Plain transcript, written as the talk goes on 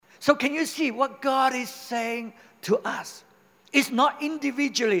So can you see what God is saying to us? It's not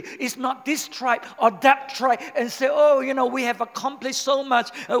individually. It's not this tribe or that tribe and say, oh, we have accomplished so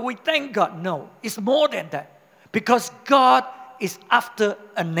much. We thank God. No, it's more than that. Because God is after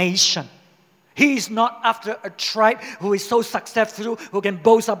a nation. He is not after a tribe who is so successful, who can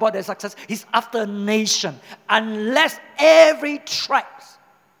boast about their success. He's after a nation. Unless every tribe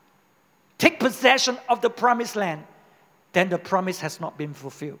take possession of the promised land, then the promise has not been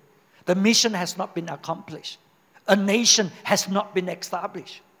fulfilled. The mission has not been accomplished. A nation has not been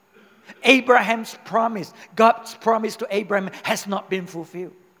established. Abraham's promise, God's promise to Abraham has not been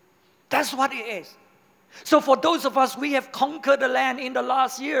fulfilled. That's what it is. So for those of us, we have conquered the land in the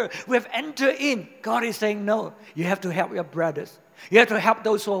last year. We have entered in. God is saying, no, you have to help your brothers. You have to help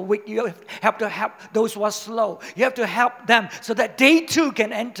those who are weak. You have to help those who are slow. You have to help them so that they too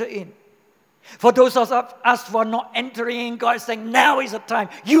can enter in. For those of us who are not entering in, God is saying, now is the time.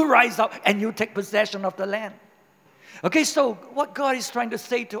 You rise up and you take possession of the land. Okay, so what God is trying to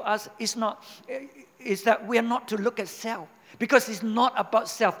say to us is that we are not to look at self. Because it's not about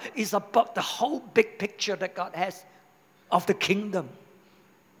self. It's about the whole big picture that God has of the kingdom.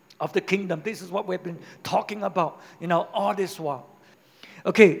 Of the kingdom. This is what we've been talking about, all this while.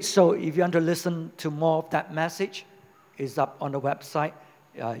 Okay, so if you want to listen to more of that message, it's up on the website.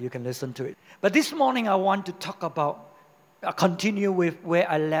 You can listen to it. But this morning I want to talk about, continue with where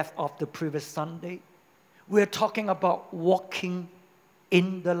I left off the previous Sunday. We're talking about walking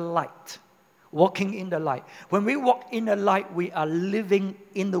in the light. Walking in the light. When we walk in the light, we are living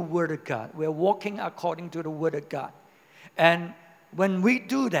in the Word of God. We're walking according to the Word of God. And when we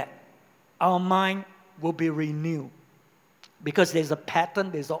do that, our mind will be renewed. Because there's a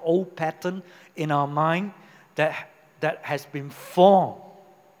pattern, there's an old pattern in our mind that has been formed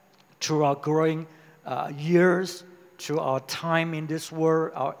through our growing years, through our time in this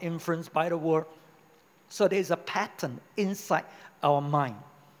world, our influence by the world. So there's a pattern inside our mind.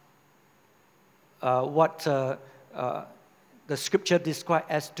 What the scripture describes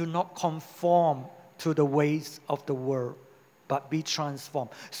as do not conform to the ways of the world, but be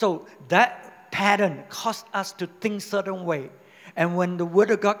transformed. So that pattern caused us to think certain way. And when the Word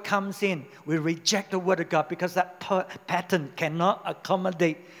of God comes in, we reject the Word of God because that pattern cannot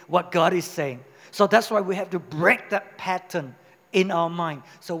accommodate what God is saying. So that's why we have to break that pattern in our mind.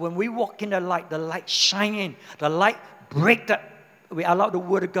 So when we walk in the light shine in. The light break that. We allow the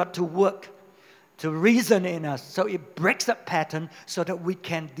Word of God to work, to reason in us. So it breaks that pattern so that we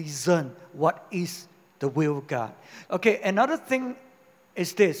can discern what is the will of God. Okay, another thing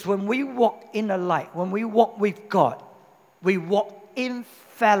is this. When we walk in the light, when we walk with God, we walk in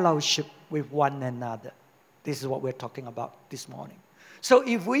fellowship with one another. This is what we're talking about this morning. So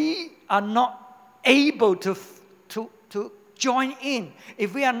if we are not able to join in,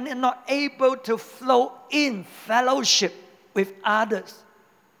 if we are not able to flow in fellowship with others,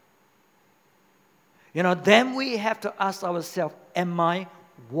 then we have to ask ourselves, am I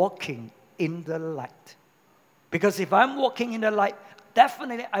walking in the light? Because if I'm walking in the light,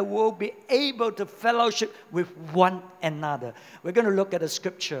 definitely I will be able to fellowship with one another. We're going to look at the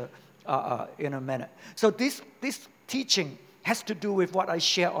scripture in a minute. So this teaching has to do with what I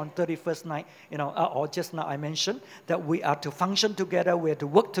shared on 31st night, or just now I mentioned, that we are to function together, we are to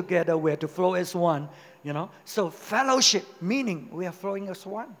work together, we are to flow as one, So fellowship, meaning we are flowing as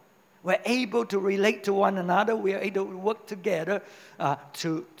one. We're able to relate to one another. We are able to work together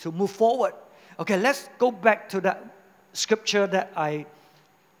to move forward. Okay, let's go back to that scripture that I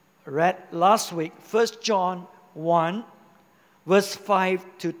read last week. 1 John 1, verse 5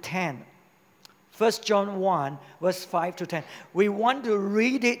 to 10. 1 John 1, verse 5 to 10. We want to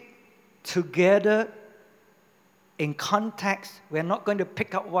read it together in context. We're not going to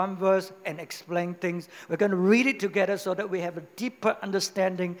pick up one verse and explain things. We're going to read it together so that we have a deeper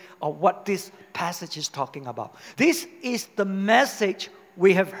understanding of what this passage is talking about. This is the message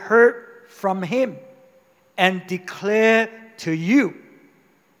we have heard from Him and declare to you.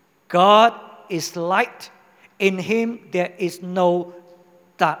 God is light. In Him there is no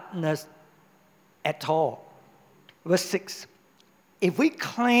darkness at all. Verse 6. If we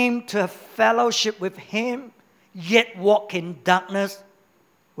claim to have fellowship with Him, yet walk in darkness,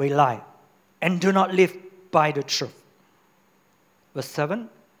 we lie and do not live by the truth. Verse 7.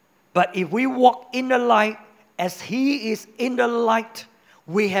 But if we walk in the light as He is in the light,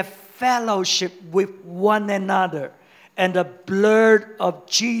 we have fellowship with one another, and the blood of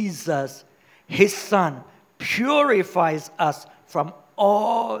Jesus, His Son, purifies us from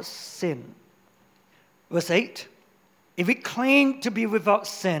all sin. Verse 8. If we claim to be without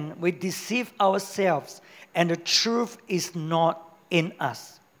sin, we deceive ourselves, and the truth is not in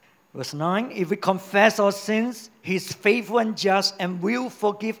us. Verse 9, if we confess our sins, He is faithful and just and will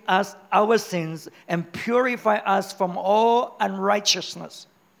forgive us our sins and purify us from all unrighteousness.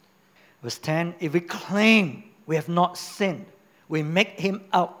 Verse 10, if we claim we have not sinned, we make Him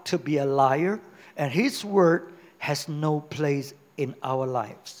out to be a liar, and His word has no place in our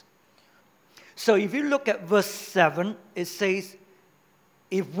lives. So if you look at verse 7, it says,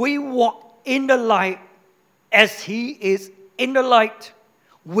 if we walk in the light as He is in the light,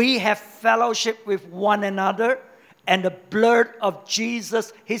 we have fellowship with one another, and the blood of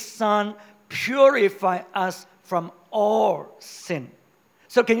Jesus, His Son, purify us from all sin.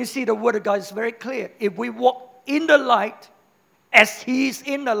 So can you see the Word of God is very clear? If we walk in the light, as He is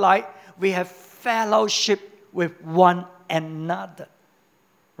in the light, we have fellowship with one another.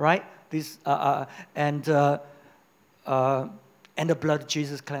 Right? And the blood of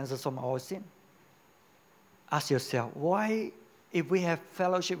Jesus cleanses from all sin. Ask yourself, why, if we have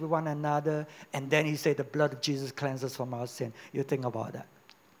fellowship with one another, and then He said the blood of Jesus cleanses from our sin? You think about that.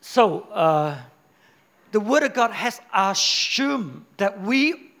 So, the Word of God has assumed that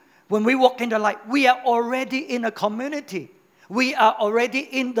when we walk in the light, we are already in a community. We are already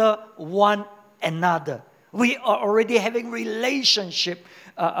in the one another. We are already having relationship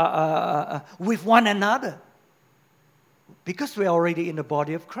with one another. Because we are already in the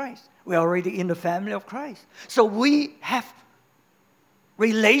body of Christ. We are already in the family of Christ. So we have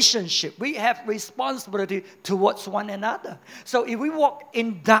relationship. We have responsibility towards one another. So if we walk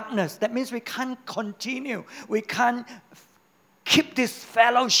in darkness, that means we can't continue. We can't keep this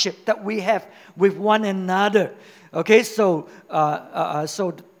fellowship that we have with one another. Okay, so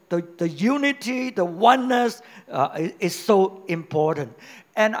the unity, the oneness is so important.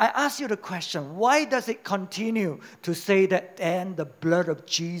 And I ask you the question, why does it continue to say that then the blood of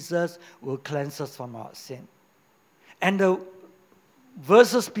Jesus will cleanse us from our sin? And the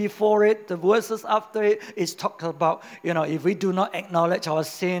verses before it, the verses after it, is talked about, if we do not acknowledge our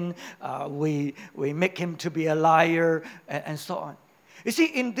sin, we make Him to be a liar, and so on. You see,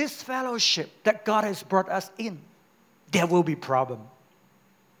 in this fellowship that God has brought us in, there will be problem.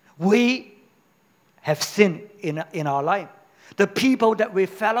 We have sin in our life. The people that we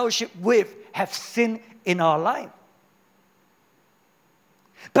fellowship with have sin in our life.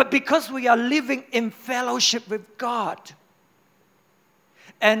 But because we are living in fellowship with God,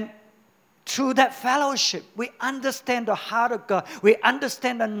 and through that fellowship, we understand the heart of God. We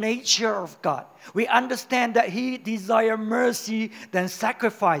understand the nature of God. We understand that He desires mercy than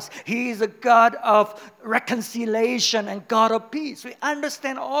sacrifice. He is a God of reconciliation and God of peace. We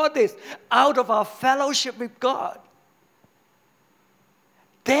understand all this out of our fellowship with God.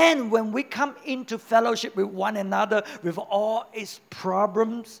 Then when we come into fellowship with one another, with all its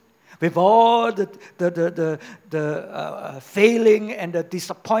problems, with all the failing and the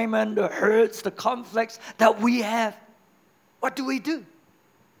disappointment, the hurts, the conflicts that we have, what do?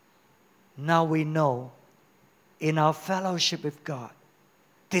 Now we know in our fellowship with God,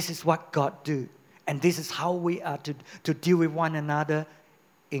 this is what God do. And this is how we are to deal with one another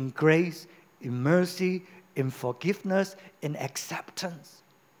in grace, in mercy, in forgiveness, in acceptance.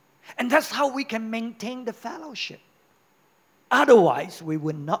 And that's how we can maintain the fellowship. Otherwise, we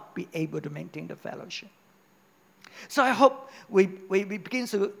will not be able to maintain the fellowship. So I hope we begin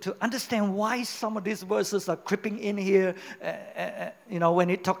to understand why some of these verses are creeping in here, when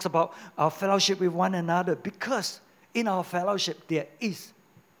it talks about our fellowship with one another. Because in our fellowship, there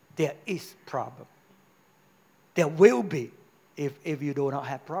is problem. There will be if you do not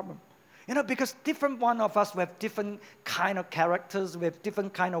have problem. Because different one of us, we have different kind of characters, we have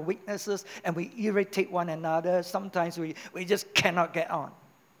different kind of weaknesses, and we irritate one another. Sometimes we just cannot get on.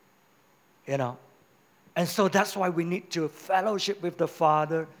 And so that's why we need to fellowship with the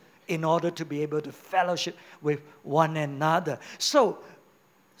Father in order to be able to fellowship with one another. So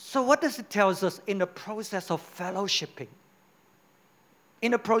what does it tell us in the process of fellowshipping?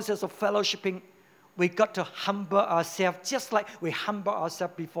 In the process of fellowshipping, we got to humble ourselves, just like we humble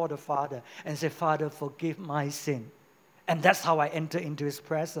ourselves before the Father and say, Father, forgive my sin. And that's how I enter into His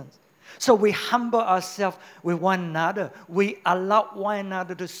presence. So we humble ourselves with one another. We allow one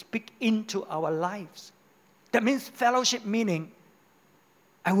another to speak into our lives. That means fellowship, meaning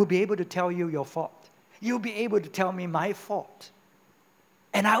I will be able to tell you your fault. You'll be able to tell me my fault.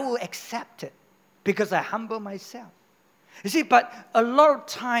 And I will accept it because I humble myself. You see, but a lot of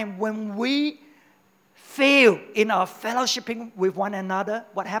time when we fail in our fellowshipping with one another,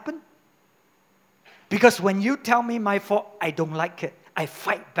 what happened? Because when you tell me my fault, I don't like it. I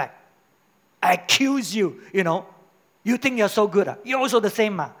fight back. I accuse you, You think you're so good. You're also the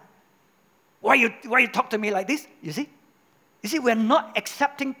same. Why you talk to me like this? You see? You see, we're not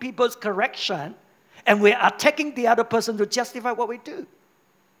accepting people's correction, and we're attacking the other person to justify what we do.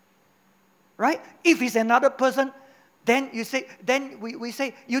 Right? If it's another person, then we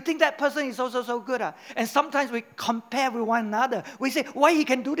say, you think that person is also so good. And sometimes we compare with one another. We say, why he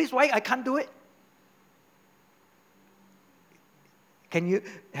can do this, why I can't do it?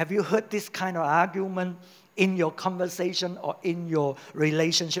 Have you heard this kind of argument in your conversation or in your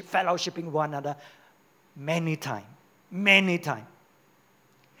relationship, fellowshipping with one another? Many times.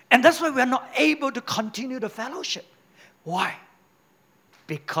 And that's why we're not able to continue the fellowship. Why?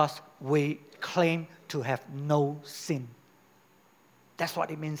 Because we claim to have no sin. That's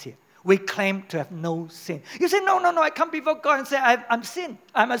what it means here. We claim to have no sin. You say, no, I come before God and say, I'm sin.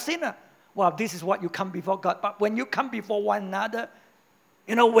 I'm a sinner. Well, this is what you come before God. But when you come before one another,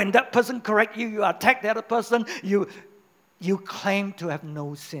 when that person corrects you, you attack the other person, you claim to have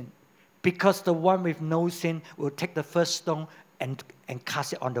no sin. Because the one with no sin will take the first stone and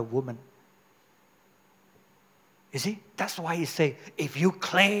cast it on the woman. You see, that's why he say, if you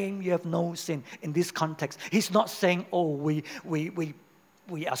claim you have no sin in this context, he's not saying, we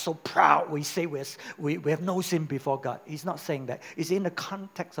are so proud, we say we have no sin before God. He's not saying that. It's in the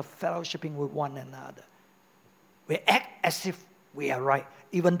context of fellowshipping with one another. We act as if we are right,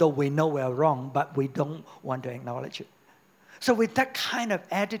 even though we know we are wrong, but we don't want to acknowledge it. So with that kind of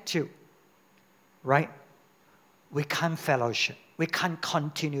attitude, right, we can't fellowship. We can't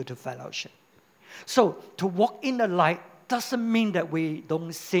continue to fellowship. So to walk in the light doesn't mean that we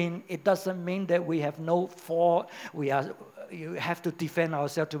don't sin. It doesn't mean that we have no fault. You have to defend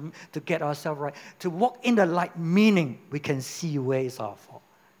ourselves to get ourselves right. To walk in the light meaning we can see ways our fault.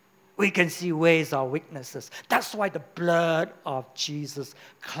 We can see ways our weaknesses. That's why the blood of Jesus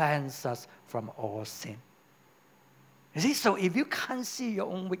cleanses us from all sin. You see, so if you can't see your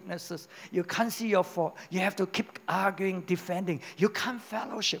own weaknesses, you can't see your fault, you have to keep arguing, defending. You can't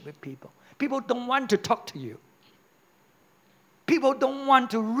fellowship with people. People don't want to talk to you. People don't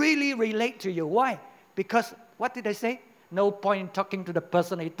want to really relate to you. Why? Because, what did I say? No point in talking to the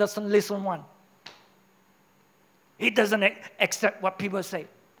person. He doesn't listen one. He doesn't accept what people say.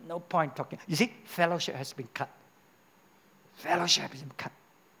 No point talking. You see, fellowship has been cut. Fellowship has been cut.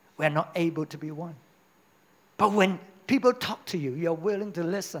 We're not able to be one. But when people talk to you, you're willing to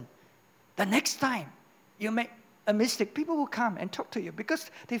listen. The next time you make a mistake, people will come and talk to you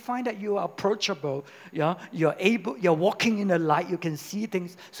because they find that you are approachable. You're walking in the light. You can see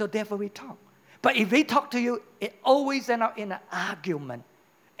things. So therefore we talk. But if they talk to you, it always ends up in an argument.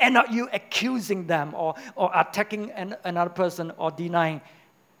 End up you accusing them or attacking another person or denying.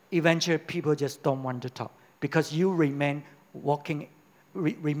 Eventually, people just don't want to talk because you remain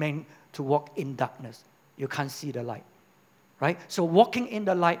to walk in darkness. You can't see the light, right? So walking in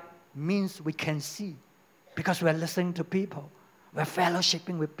the light means we can see because we're listening to people. We're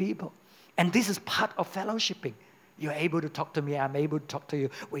fellowshipping with people. And this is part of fellowshipping. You're able to talk to me. I'm able to talk to you.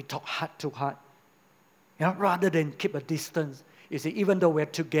 We talk heart to heart. Rather than keep a distance. You see, even though we're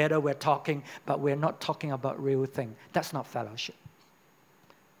together, we're talking, but we're not talking about real things. That's not fellowship.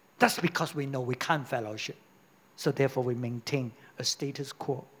 That's because we know we can't fellowship. So therefore we maintain a status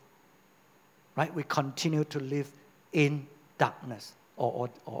quo. Right? We continue to live in darkness. Or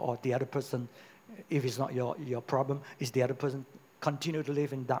the other person, if it's not your problem, is the other person continue to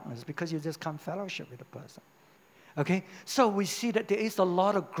live in darkness because you just can't fellowship with the person. Okay? So we see that there is a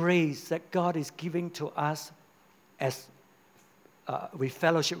lot of grace that God is giving to us as we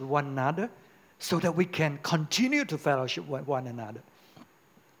fellowship with one another so that we can continue to fellowship with one another.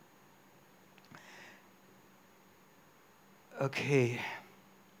 Okay.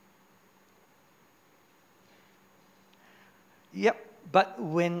 Yep, but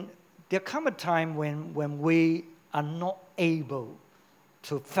when there come a time when we are not able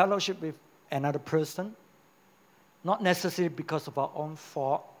to fellowship with another person, not necessarily because of our own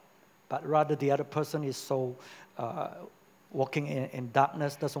fault, but rather the other person is so walking in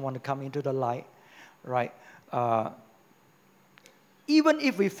darkness, doesn't want to come into the light, right? Even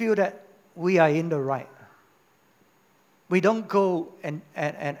if we feel that we are in the right, we don't go and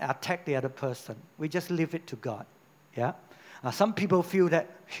attack the other person. We just leave it to God. Yeah. Some people feel that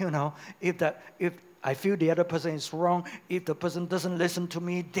if I feel the other person is wrong, if the person doesn't listen to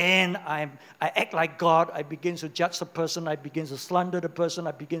me, then I act like God. I begin to judge the person. I begin to slander the person.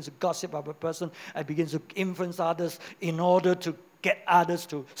 I begin to gossip about the person. I begin to influence others in order to get others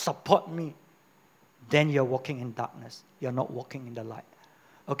to support me. Then you're walking in darkness. You're not walking in the light.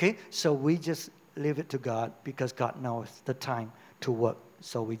 Okay? So we just leave it to God because God knows the time to work.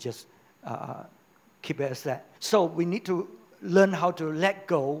 So we just keep it as that. So we need to learn how to let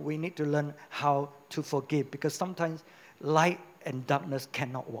go. We need to learn how to forgive because sometimes light and darkness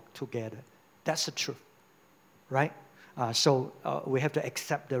cannot walk together. That's the truth, right? So we have to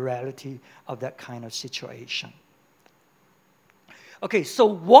accept the reality of that kind of situation. Okay,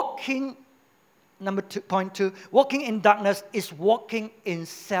 so point 2, walking in darkness is walking in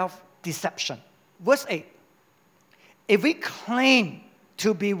self-deception. Verse 8, if we claim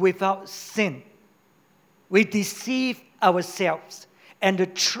to be without sin, we deceive ourselves, and the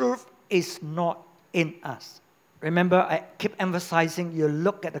truth is not in us. Remember, I keep emphasizing you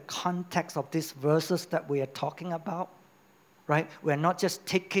look at the context of these verses that we are talking about, right? We're not just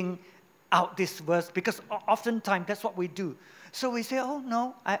taking out this verse, because oftentimes that's what we do. So we say, oh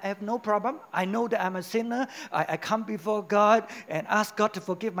no, I have no problem. I know that I'm a sinner. I come before God and ask God to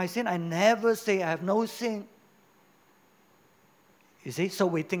forgive my sin. I never say I have no sin. You see, so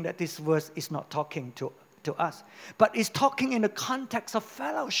we think that this verse is not talking to us. But it's talking in the context of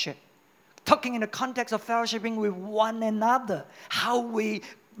fellowship. Talking in the context of fellowshipping with one another. How we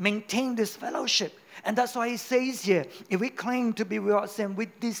maintain this fellowship. And that's why he says here, if we claim to be without sin, we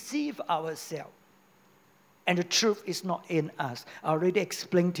deceive ourselves. And the truth is not in us. I already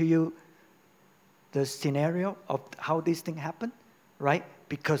explained to you the scenario of how this thing happened, right?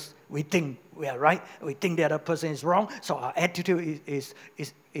 Because we think we are right, we think the other person is wrong, so our attitude is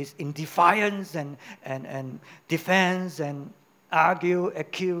in defiance and defense and argue,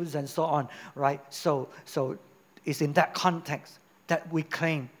 accuse, and so on, right? So it's in that context that we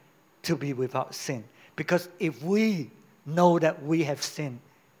claim to be without sin. Because if we know that we have sinned,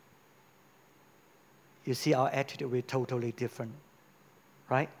 you see, our attitude will be totally different,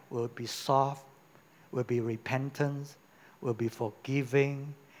 right? We'll be soft, we'll be repentant, we'll be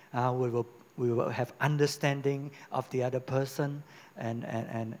forgiving, we will have understanding of the other person,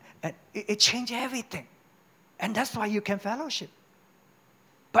 and it changes everything. And that's why you can fellowship.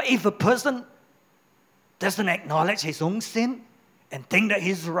 But if a person doesn't acknowledge his own sin and think that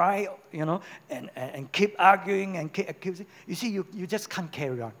he's right, and keep arguing and keep accusing, you see, you just can't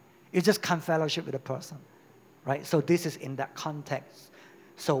carry on. You just can't fellowship with a person, right? So this is in that context.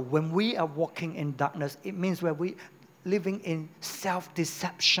 So when we are walking in darkness, it means we're living in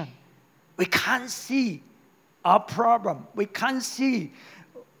self-deception. We can't see our problem. We can't see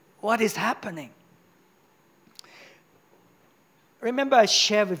what is happening. Remember I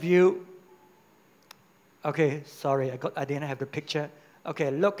shared with you, okay, sorry, I didn't have the picture.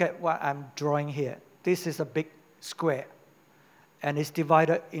 Okay, look at what I'm drawing here. This is a big square. And it's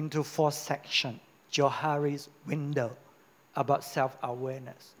divided into 4 sections. Johari's window about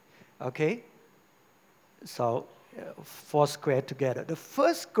self-awareness. Okay? So, 4 squares together. The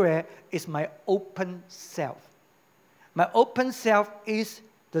first square is my open self. My open self is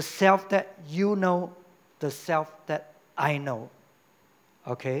the self that you know, the self that I know.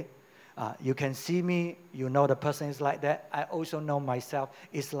 Okay? You can see me, you know the person is like that. I also know myself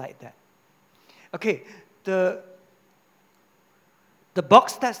is like that. Okay, the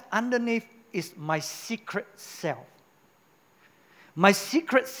box that's underneath is my secret self. My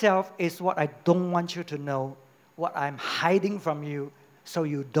secret self is what I don't want you to know, what I'm hiding from you, so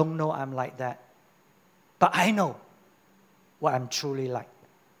you don't know I'm like that. But I know what I'm truly like.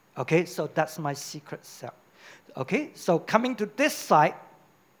 Okay, so that's my secret self. Okay, so coming to this side,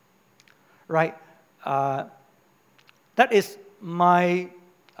 right, that is my,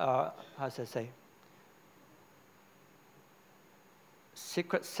 how should I say,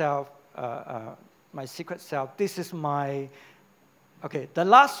 secret self, my secret self. This is my, okay, the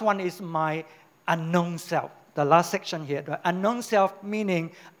last one is my unknown self. The last section here, the unknown self,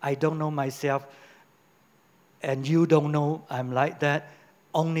 meaning I don't know myself, and you don't know I'm like that.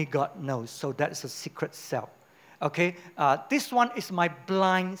 Only God knows. So that's a secret self. Okay, this one is my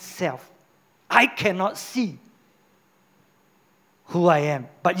blind self. I cannot see who I am,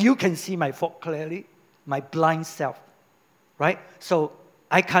 but you can see my fault clearly, my blind self, right? So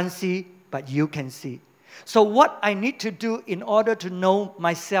I can't see, but you can see. So what I need to do in order to know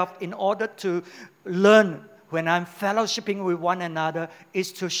myself, in order to learn when I'm fellowshipping with one another,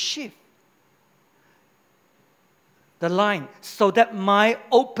 is to shift the line so that my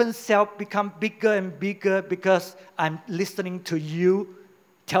open self become bigger and bigger because I'm listening to you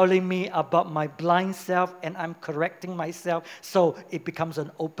telling me about my blind self and I'm correcting myself. So it becomes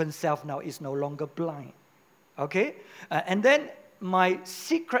an open self now. It's no longer blind. Okay? And then my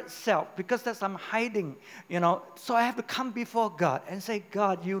secret self, because that's I'm hiding, so I have to come before God and say,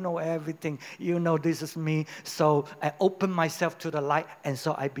 God, you know everything. You know this is me. So I open myself to the light, and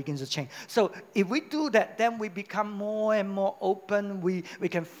so I begin to change. So if we do that, then we become more and more open. We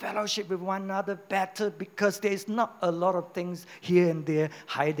can fellowship with one another better, because there's not a lot of things here and there,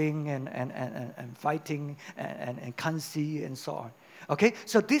 hiding and fighting and can't see and so on. Okay,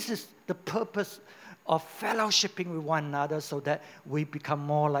 so this is the purpose of fellowshipping with one another, so that we become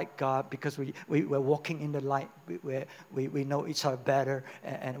more like God, because we're walking in the light, we know each other better,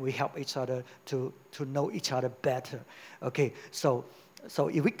 and we help each other to know each other better. Okay, so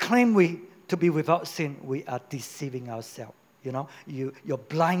if we claim to be without sin, we are deceiving ourselves. Your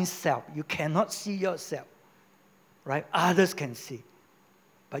blind self, you cannot see yourself, right? Others can see,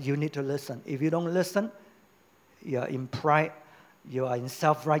 but you need to listen. If you don't listen, you're in pride, you are in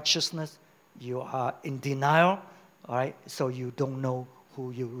self-righteousness, you are in denial, all right? So you don't know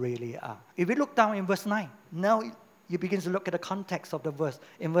who you really are. If we look down in verse 9, now you begin to look at the context of the verse.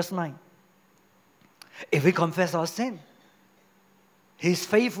 In verse 9, if we confess our sin, He is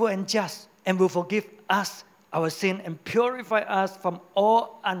faithful and just and will forgive us our sin and purify us from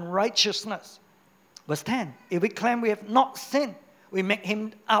all unrighteousness. Verse 10, if we claim we have not sinned, we make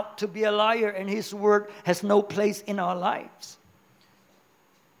Him out to be a liar, and His word has no place in our lives.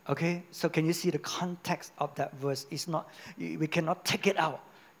 Okay, so can you see the context of that verse? It's not, we cannot take it out.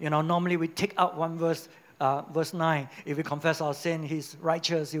 Normally we take out one verse, verse 9. If we confess our sin, He's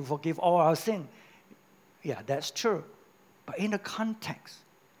righteous, He will forgive all our sin. Yeah, that's true. But in the context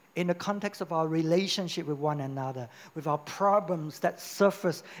of our relationship with one another, with our problems that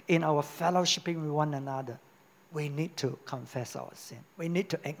surface in our fellowshipping with one another, we need to confess our sin. We need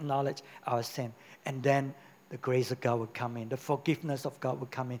to acknowledge our sin. And then the grace of God will come in. The forgiveness of God will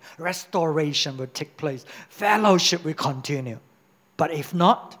come in. Restoration will take place. Fellowship will continue. But if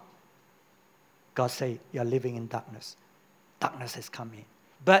not, God says, you're living in darkness. Darkness has come in.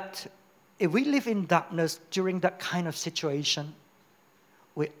 But if we live in darkness during that kind of situation,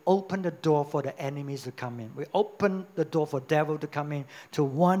 we open the door for the enemies to come in. We open the door for the devil to come in, to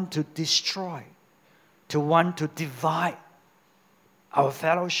want to destroy, to want to divide our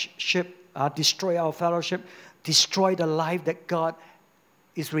fellowship, destroy our fellowship, destroy the life that God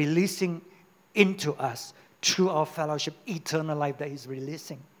is releasing into us through our fellowship, eternal life that He's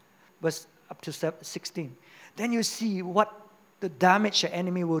releasing. Verse up to 16. Then you see what the damage the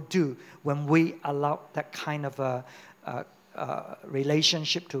enemy will do when we allow that kind of a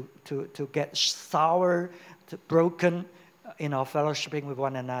relationship to get sour, to broken in our fellowshipping with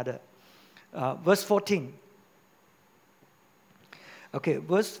one another. Verse 14. Okay,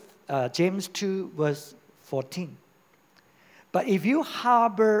 James 2, verse 14. But if you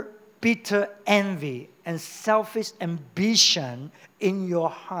harbor bitter envy and selfish ambition in your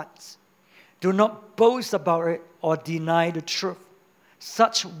hearts, do not boast about it or deny the truth.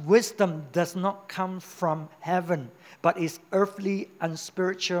 Such wisdom does not come from heaven, but is earthly and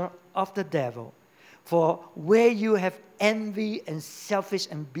spiritual of the devil. For where you have envy and selfish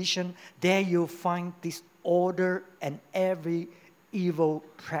ambition, there you'll find disorder and every evil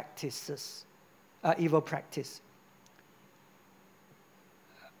practice.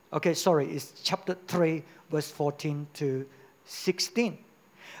 Okay, sorry, it's chapter 3, verse 14 to 16.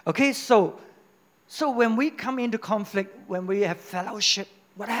 Okay, so when we come into conflict, when we have fellowship,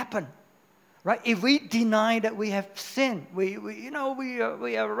 what happened? Right? If we deny that we have sinned, we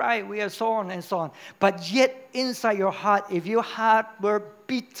are right, we are so on and so on. But yet inside your heart, if you harbor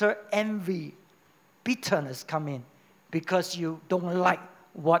bitter envy, bitterness come in because you don't like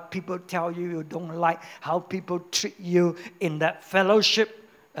what people tell you, you don't like how people treat you in that fellowship,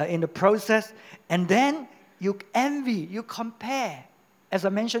 in the process, and then you envy, you compare. As I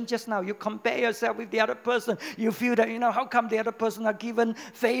mentioned just now, you compare yourself with the other person. You feel that, how come the other person are given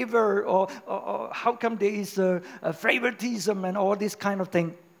favor, or how come there is a favoritism and all this kind of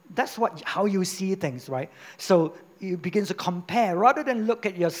thing. That's how you see things, right? So you begin to compare rather than look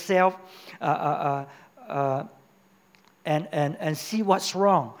at yourself and see what's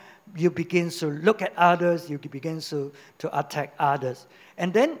wrong. You begin to look at others. You begin to attack others.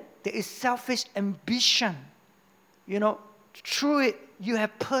 And then there is selfish ambition. Through it, you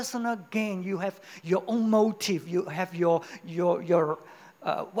have personal gain. You have your own motive. You have your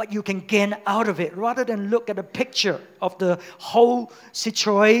what you can gain out of it, rather than look at the picture of the whole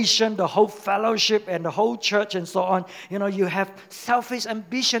situation, the whole fellowship, and the whole church, and so on. You have selfish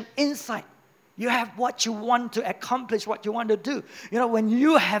ambition inside. You have what you want to accomplish, what you want to do. When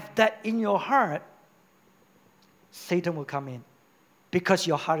you have that in your heart, Satan will come in, because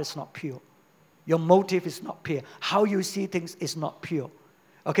your heart is not pure. Your motive is not pure. How you see things is not pure.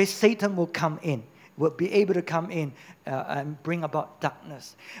 Okay, Satan will come in, will be able to come in and bring about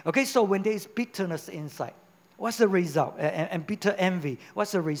darkness. Okay, so when there is bitterness inside, what's the result? And bitter envy,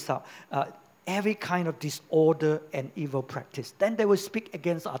 what's the result? Every kind of disorder and evil practice. Then they will speak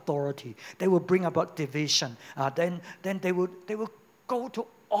against authority. They will bring about division. Then they will go to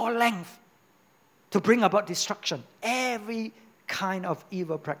all length to bring about destruction. Every kind of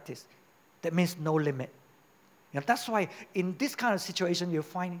evil practice. That means no limit. That's why in this kind of situation you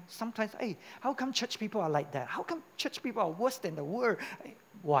find sometimes, hey, how come church people are like that? How come church people are worse than the world?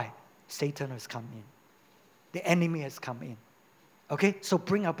 Why? Satan has come in. The enemy has come in. Okay, so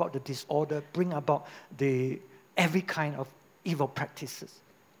bring about the disorder, bring about every kind of evil practices,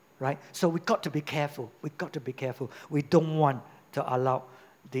 right? So we got to be careful. We got to be careful. We don't want to allow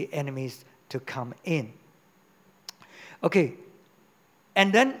the enemies to come in. Okay,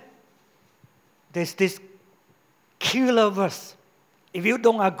 and then there's this killer verse. If you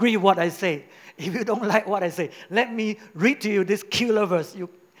don't agree with what I say, if you don't like what I say, let me read to you this killer verse.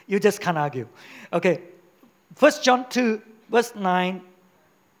 You just can't argue. Okay, 1 John 2, verse 9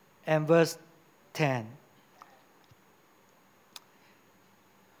 and verse 10.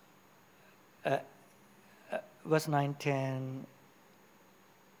 Verse 9, 10,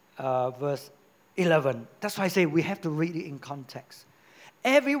 verse 11. That's why I say we have to read it in context.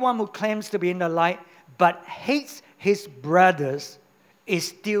 Everyone who claims to be in the light but hates his brothers is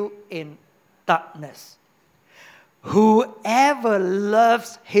still in darkness. Whoever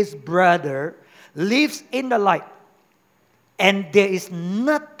loves his brother lives in the light, and there is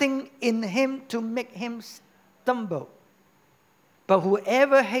nothing in him to make him stumble. But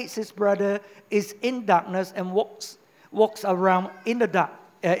whoever hates his brother is in darkness and walks around in the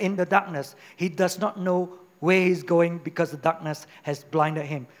darkness. He does not know where he's going because the darkness has blinded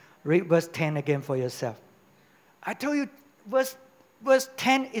him. Read verse 10 again for yourself. I told you, verse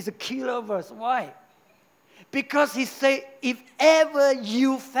 10 is a killer verse. Why? Because he said, if ever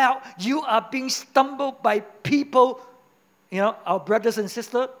you felt you are being stumbled by people, our brothers and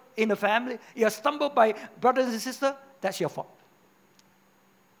sisters in the family, you are stumbled by brothers and sisters, that's your fault.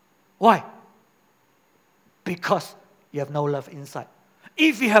 Why? Because you have no love inside.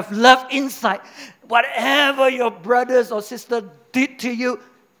 If you have love inside, whatever your brothers or sisters did to you,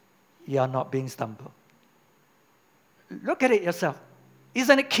 you are not being stumbled. Look at it yourself.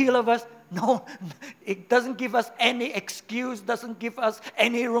 Isn't it killer verse? No, it doesn't give us any excuse, doesn't give us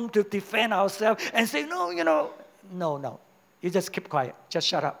any room to defend ourselves and say, no. You just keep quiet. Just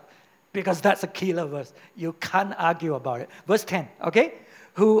shut up. Because that's a killer verse. You can't argue about it. Verse 10, okay?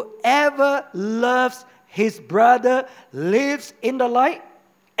 Whoever loves his brother lives in the light,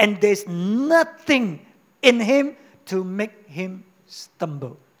 and there's nothing in him to make him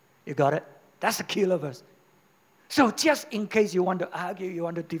stumble. You got it? That's a killer verse. So just in case you want to argue, you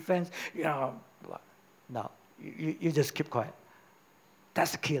want to defend, no, you just keep quiet.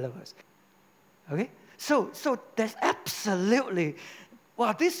 That's a killer verse. Okay? So there's absolutely,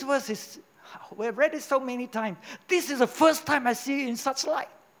 this verse is, we've read it so many times. This is the first time I see it in such light.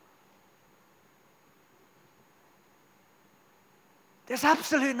 There's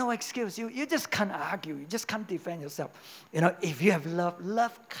absolutely no excuse. You just can't argue. You just can't defend yourself. If you have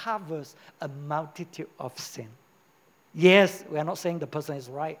love covers a multitude of sin. Yes, we are not saying the person is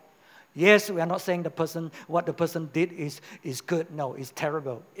right. Yes, we are not saying what the person did is good. No, it's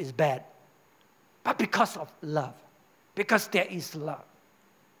terrible. It's bad. But because of love, because there is love,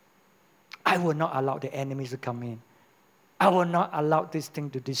 I will not allow the enemies to come in. I will not allow this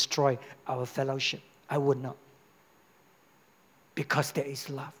thing to destroy our fellowship. I would not. Because there is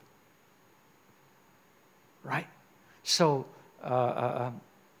love. Right? So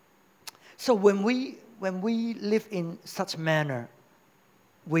when we live in such manner,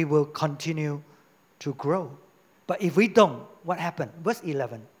 we will continue to grow. But if we don't, what happened? Verse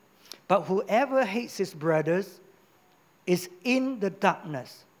 11. But whoever hates his brothers is in the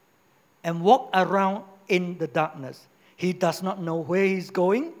darkness and walk around in the darkness. He does not know where he's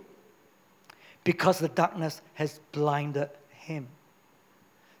going because the darkness has blinded him.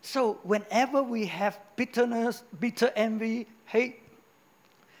 So whenever we have bitterness, bitter envy, hate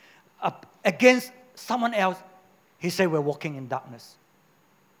against someone else, he said we're walking in darkness.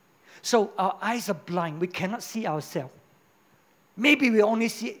 So our eyes are blind. We cannot see ourselves. Maybe we only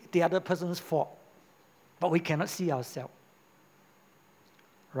see the other person's fault, but we cannot see ourselves.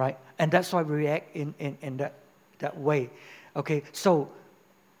 Right? And that's why we react in that way. Okay, so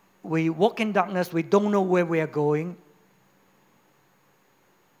we walk in darkness. We don't know where we are going.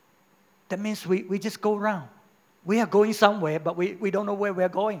 That means we just go around. We are going somewhere, but we don't know where we're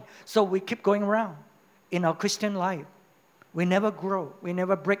going. So we keep going around in our Christian life. We never grow. We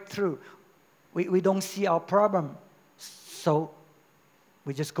never break through. We don't see our problem. So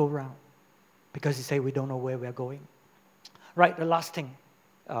we just go around because He said we don't know where we're going. Right, the last thing.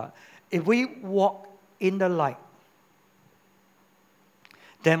 If we walk in the light,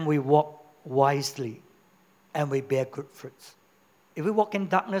 then we walk wisely and we bear good fruits. If we walk in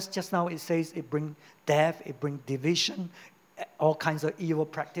darkness, just now it says it brings death, it brings division, all kinds of evil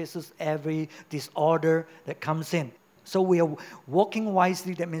practices, every disorder that comes in. So we are walking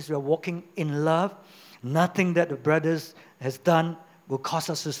wisely. That means we are walking in love. Nothing that the brothers has done will cause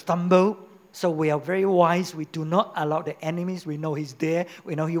us to stumble. So we are very wise. We do not allow the enemies. We know he's there.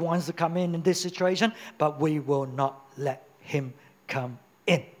 We know he wants to come in this situation, but we will not let him come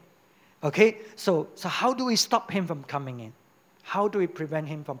in. Okay? So how do we stop him from coming in? How do we prevent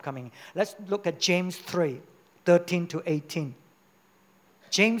him from coming in? Let's look at James 3, 13 to 18.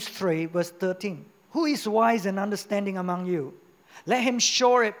 James 3, verse 13. Who is wise and understanding among you? Let him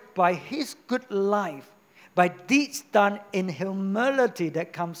show it by his good life, by deeds done in humility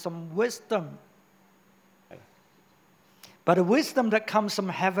that comes from wisdom. But the wisdom that comes from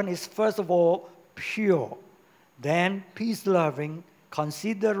heaven is first of all pure, then peace-loving,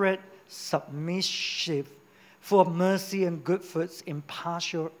 considerate, submissive, full of mercy and good fruits,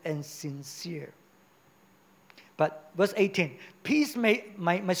 impartial and sincere. But verse 18,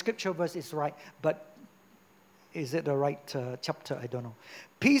 my scripture verse is right, but is it the right chapter? I don't know.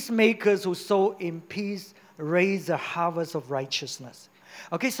 Peacemakers who sow in peace raise a harvest of righteousness.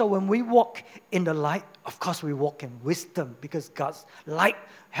 Okay, so when we walk in the light, of course we walk in wisdom because God's light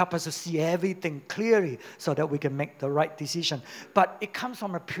helps us to see everything clearly so that we can make the right decision. But it comes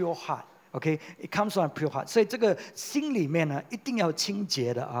from a pure heart. Okay, it comes from a pure heart. 所以这个心里面呢，一定要清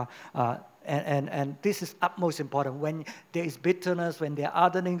洁的And this is utmost important. When there is bitterness, when there are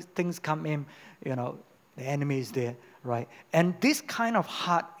other things come in, the enemy is there, right? And this kind of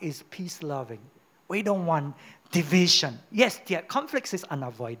heart is peace-loving. We don't want division. Yes, conflict is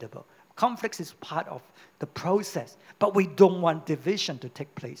unavoidable. Conflict is part of the process, but we don't want division to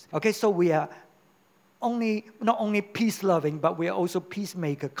take place. Okay, so we are not only peace-loving, but we are also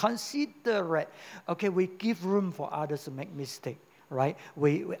peacemaker, considerate. Okay, we give room for others to make mistakes. Right?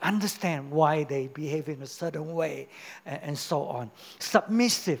 We understand why they behave in a certain way and so on.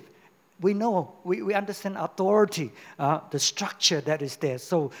 Submissive. We know, we understand authority, the structure that is there.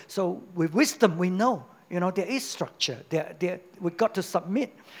 So with wisdom, we know, there is structure. We got to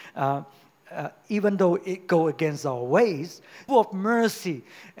submit, even though it go against our ways. Full of mercy,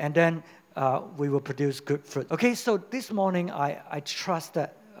 and then we will produce good fruit. Okay, so this morning, I trust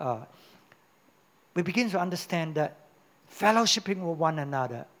that we begin to understand that fellowshipping with one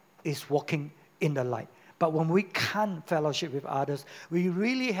another is walking in the light. But when we can't fellowship with others, we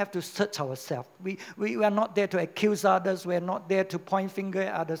really have to search ourselves. We are not there to accuse others. We are not there to point finger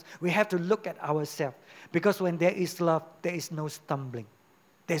at others. We have to look at ourselves. Because when there is love, there is no stumbling.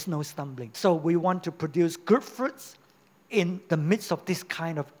 There's no stumbling. So we want to produce good fruits in the midst of this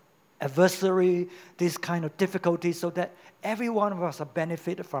kind of adversary, this kind of difficulty, so that every one of us are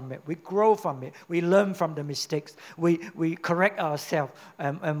benefited from it. We grow from it. We learn from the mistakes. We correct ourselves,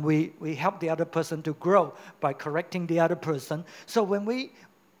 and we help the other person to grow by correcting the other person. So when we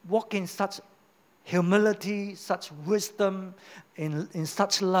walk in such humility, such wisdom, in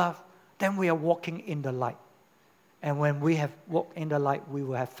such love, then we are walking in the light. And when we have walked in the light, we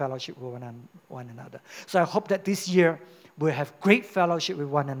will have fellowship with one another. So I hope that this year we'll have great fellowship with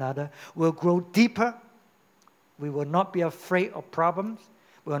one another. We'll grow deeper. We will not be afraid of problems.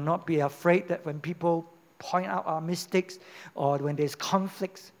 We will not be afraid that when people point out our mistakes or when there's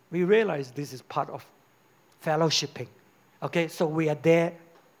conflicts, we realize this is part of fellowshipping. Okay, so we are there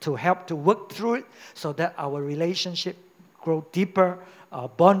to help to work through it so that our relationship grow deeper, our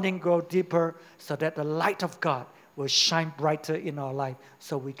bonding grow deeper, so that the light of God will shine brighter in our life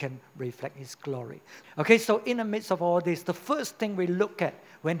so we can reflect His glory. Okay, so in the midst of all this, the first thing we look at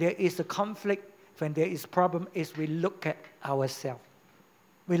when there is a conflict, when there is problem, is we look at ourselves.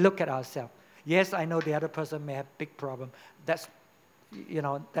 We look at ourselves. Yes, I know the other person may have big problem. That's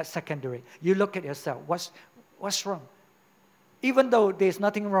secondary. You look at yourself. What's wrong? Even though there's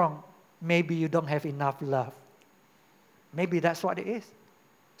nothing wrong, maybe you don't have enough love. Maybe that's what it is.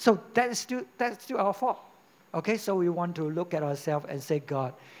 So that's still our fault. Okay, so we want to look at ourselves and say,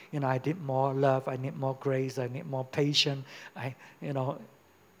 God, I need more love, I need more grace, I need more patience,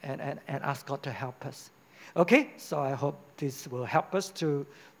 and ask God to help us. Okay, so I hope this will help us to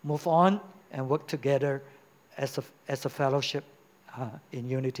move on and work together as a fellowship in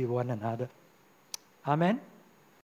unity with one another. Amen.